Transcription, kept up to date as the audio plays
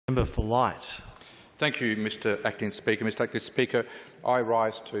Member for Light. Thank you, Mr Acting Speaker. Mr Acting Speaker, I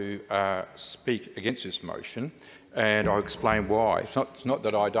rise to speak against this motion, and I'll explain why. It's not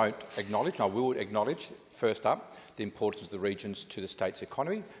that I don't acknowledge, I will acknowledge, first up, the importance of the regions to the state's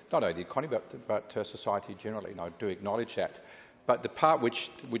economy, not only the economy but society generally, and I do acknowledge that. But the part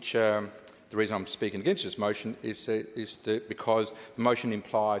the reason I'm speaking against this motion is because the motion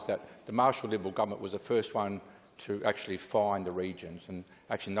implies that the Marshall Liberal government was the first one to actually find the regions and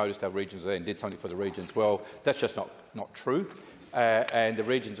actually noticed our regions there and did something for the regions. Well, that's just not true. And the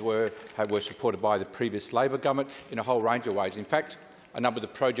regions were supported by the previous Labor government in a whole range of ways. In fact, a number of the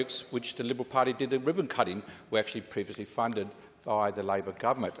projects which the Liberal Party did the ribbon cutting were actually previously funded by the Labor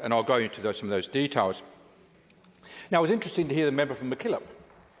government. And I'll go into some of those details. Now, it was interesting to hear the member from MacKillop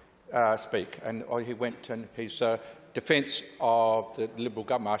speak, and he went and his defence of the Liberal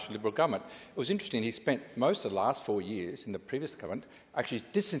government, Marshall Liberal government. It was interesting. He spent most of the last 4 years in the previous government actually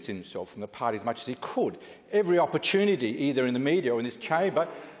distancing himself from the party as much as he could. Every opportunity, either in the media or in this chamber,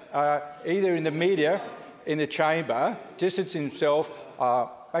 distancing himself.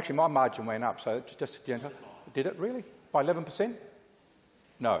 Actually, my margin went up. So just did it really by 11%?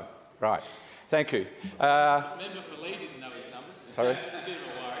 No. Right. Thank you. Member for Lee didn't know his numbers. Sorry. It's a bit of a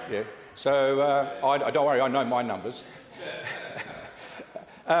worry. Yeah. So don't worry, I know my numbers.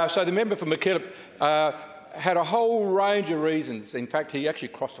 So the member for MacKillop had a whole range of reasons. In fact, he actually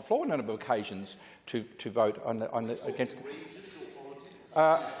crossed the floor on a number of occasions to vote against.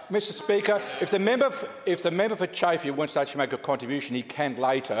 Mr. Speaker, if the member for Chaffey wants to actually make a contribution, he can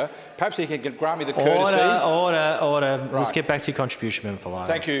later. Perhaps he can grant me the courtesy. Order. Right. Let's get back to your contribution, Member for Light.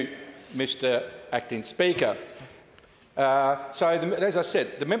 Thank you, Mr. Acting Speaker. As I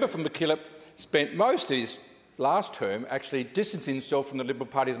said, the member from MacKillop spent most of his last term actually distancing himself from the Liberal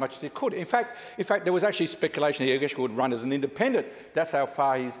Party as much as he could. In fact, there was actually speculation he actually would run as an independent. That's how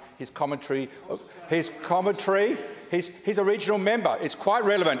far his commentary. He's a regional member. It's quite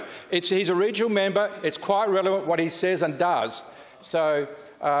relevant. He's a regional member. It's quite relevant what he says and does. So,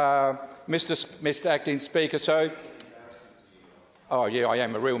 Mr. Acting Speaker, oh, yeah, I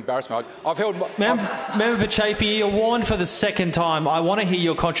am a real embarrassment. I've held Member for Chaffey, you're warned for the second time. I want to hear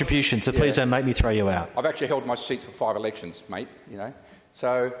your contribution, so please don't make me throw you out. I've actually held my seats for 5 elections, mate, you know.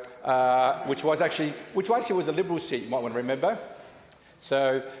 So, which actually was a Liberal seat, you might want to remember.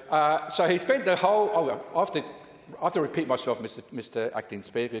 So he spent the whole... Oh, I have to repeat myself, Mr. Acting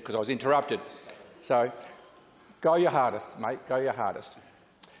Speaker, because I was interrupted. So, go your hardest, mate, go your hardest.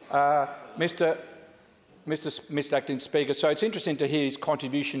 Mr. Acting Speaker, so it's interesting to hear his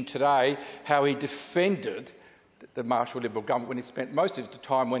contribution today, how he defended the Marshall Liberal government when he spent most of the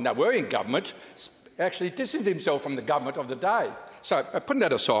time when they were in government actually distancing himself from the government of the day. So, putting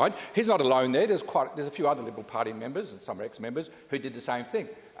that aside, he's not alone there. There's a few other Liberal Party members and some ex-members who did the same thing.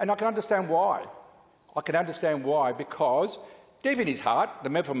 And I can understand why. Because deep in his heart, the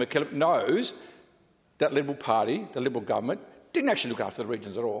member from MacKillop knows that Liberal Party, the Liberal government, didn't actually look after the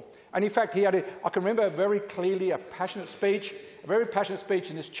regions at all. And in fact, I can remember very clearly a very passionate speech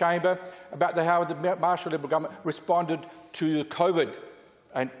in this chamber about how the Marshall Liberal government responded to the COVID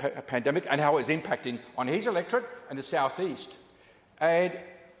pandemic and how it was impacting on his electorate and the South East. And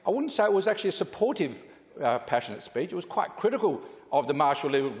I wouldn't say it was actually a supportive, passionate speech. It was quite critical of the Marshall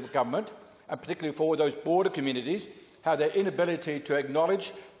Liberal government, and particularly for those border communities, how their inability to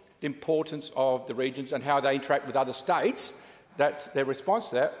acknowledge the importance of the regions and how they interact with other states, that their response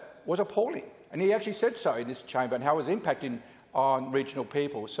to that was appalling. And he actually said so in this chamber and how it was impacting on regional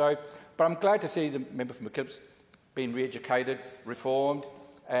people. But I'm glad to see the member from MacKillop being re-educated, reformed,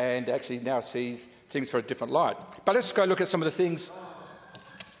 and actually now sees things for a different light. But let's go look at some of the things.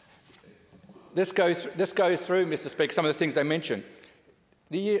 Let's go through, Mr. Speaker, some of the things they mentioned.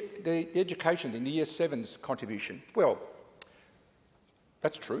 The education in the Year 7's contribution. Well,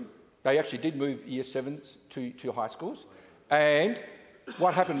 that's true. They actually did move Year 7s to high schools. And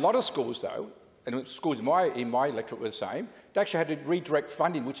what happened in a lot of schools, though, and schools in my electorate were the same, they actually had to redirect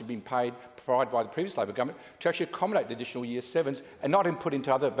funding which had been provided by the previous Labor government to actually accommodate the additional Year 7s and not put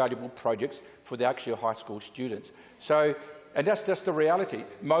into other valuable projects for the actual high school students. So, and that's just the reality.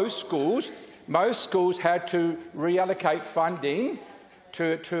 Most schools had to reallocate funding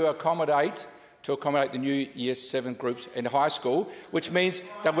to accommodate the new Year 7 groups in high school, which means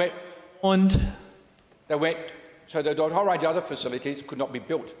that so the whole range of other facilities could not be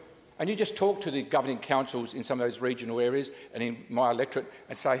built. And you just talk to the governing councils in some of those regional areas and in my electorate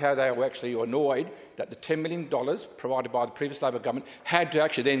and say how they were actually annoyed that the $10 million provided by the previous Labor government had to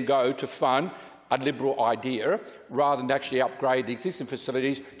actually then go to fund a Liberal idea rather than actually upgrade the existing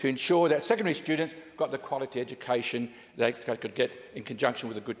facilities to ensure that secondary students got the quality education they could get in conjunction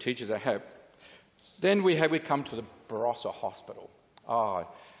with the good teachers they have. Then we come to the Barossa Hospital. Oh,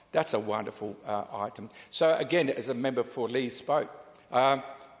 that's a wonderful item. So again, as a member for Lee spoke,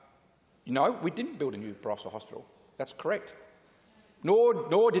 no, we didn't build a new Barossa Hospital. That's correct.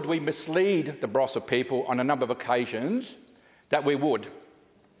 Nor did we mislead the Barossa people on a number of occasions that we would.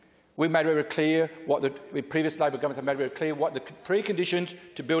 We made very clear what the previous Labor government had made very clear what the preconditions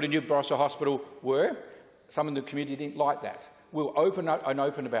to build a new Barossa Hospital were. Some in the community didn't like that. We were open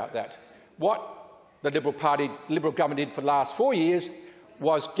about that. What the Liberal government did for the last 4 years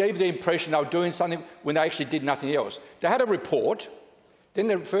was gave the impression they were doing something when they actually did nothing else. They had a report. Then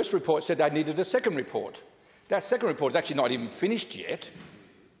the first report said they needed a second report. That second report is actually not even finished yet.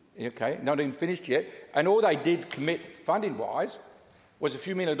 Okay, not even finished yet. And all they did commit funding-wise was a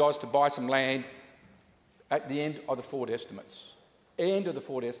few $1 million to buy some land at the end of the forward estimates. End of the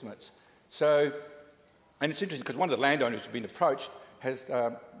forward estimates. So, and it's interesting because one of the landowners who's been approached has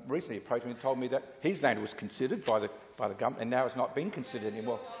recently approached me and told me that his land was considered by the government and now it's not been considered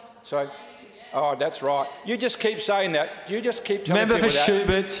anymore. So, oh, that's right. You just keep saying that. You just keep telling Member people for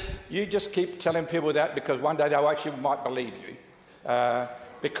Schubert. You just keep telling people that because one day they actually might believe you.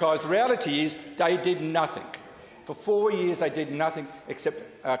 Because the reality is they did nothing. For 4 years they did nothing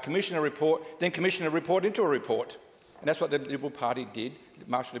except commission a report, then commission a report into a report. And that's what the Liberal Party did, the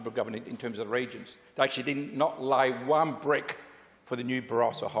Marshall Liberal government, in terms of the regions. They actually did not lay one brick for the new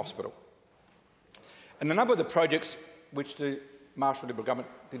Barossa Hospital. And a number of the projects which the Marshall Liberal government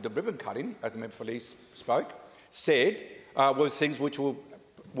did the ribbon cutting, as the member for Leeds spoke, said were things which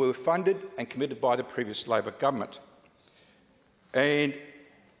were funded and committed by the previous Labor government. And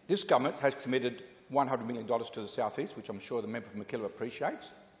this government has committed $100 million to the South East, which I'm sure the member for Mackellar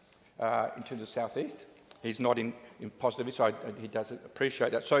appreciates, in terms of the South East. He's not in positive, so he does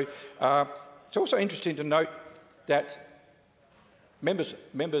appreciate that. So it's also interesting to note that members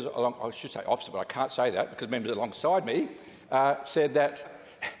along, I should say opposite, but I can't say that because members alongside me said that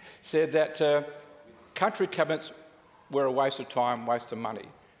country cabinets were a waste of time, waste of money.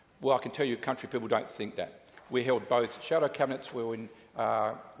 Well, I can tell you country people don't think that. We held both shadow cabinets where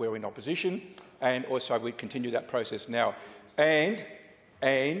we're in opposition, and also we continue that process now. And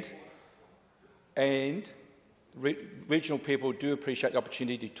regional people do appreciate the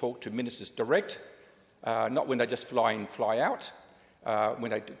opportunity to talk to ministers direct, not when they just fly in, fly out,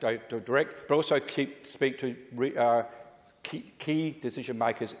 when they do direct, but also speak to key decision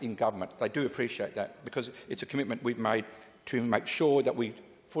makers in government. They do appreciate that because it's a commitment we've made to make sure that we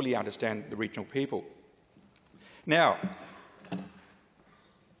fully understand the regional people. Now,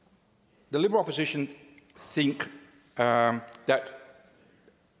 the Liberal opposition think that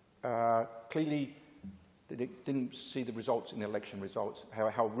clearly they didn't see the results in the election results,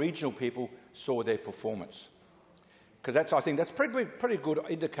 how regional people saw their performance. Because I think that's a pretty good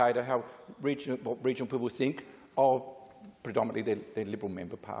indicator how what regional people think of predominantly their Liberal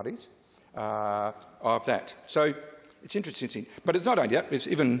member parties of that. So it's interesting. But it's not only that, it's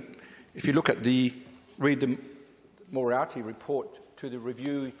even if you look at read the Moriarty report to the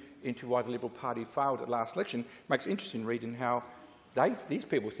review into why the Liberal Party failed at last election, makes it interesting reading how these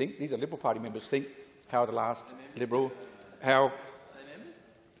people think, these are Liberal Party members think, how the last Liberal, how...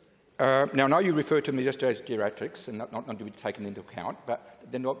 now, I know you refer to me just as geriatrics and not to be taken into account, but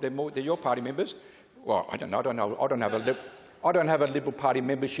they're your party members. Well, I don't know. I don't have a Liberal Party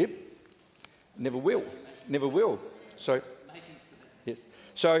membership. Never will. Never will. So, yes.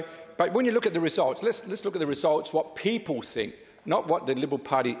 So, but when you look at the results, let's look at the results. What people think, not what the Liberal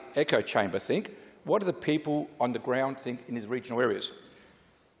Party echo chamber think. What do the people on the ground think in these regional areas?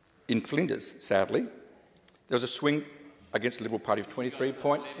 In Flinders, sadly, there was a swing against the Liberal Party of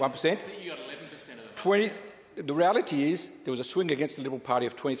 23.1%. The reality is there was a swing against the Liberal Party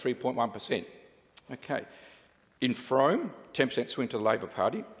of 23.1%. Okay. In Frome, 10% swing to the Labor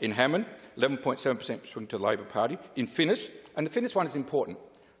Party. In Hammond, 11.7% swing to the Labor Party. In Finniss, and the Finniss one is important.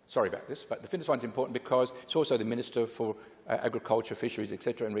 Sorry about this, but the Finniss one is important because it's also the Minister for Agriculture, Fisheries,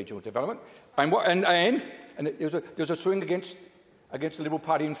 etc., and Regional Development. And there was a swing against the Liberal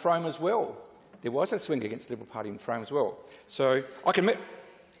Party in Frome as well. There was a swing against the Liberal Party in Frome as well. So I can.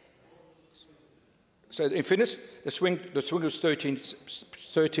 So in Finniss, the swing was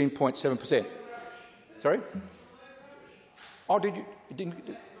 13.7%. Sorry. Oh, did you?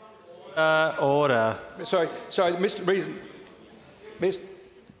 Didn't. Order. Sorry, Mr. Reason.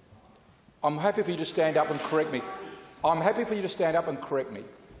 I'm happy for you to stand up and correct me.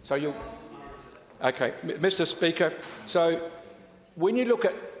 So you. Okay, Mr. Speaker. So when you look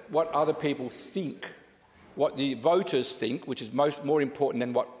at what other people think, what the voters think, which is more important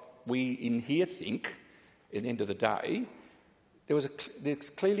than what we in here think at the end of the day, there's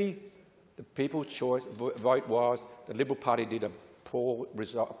clearly the people's choice vote was the Liberal Party did a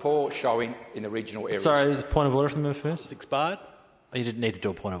poor showing in the regional areas. Sorry, point of order from the member first. It's expired. Oh, you didn't need to do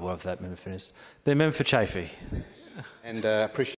a point of order for that, member first. The member for Chafee. And appreciate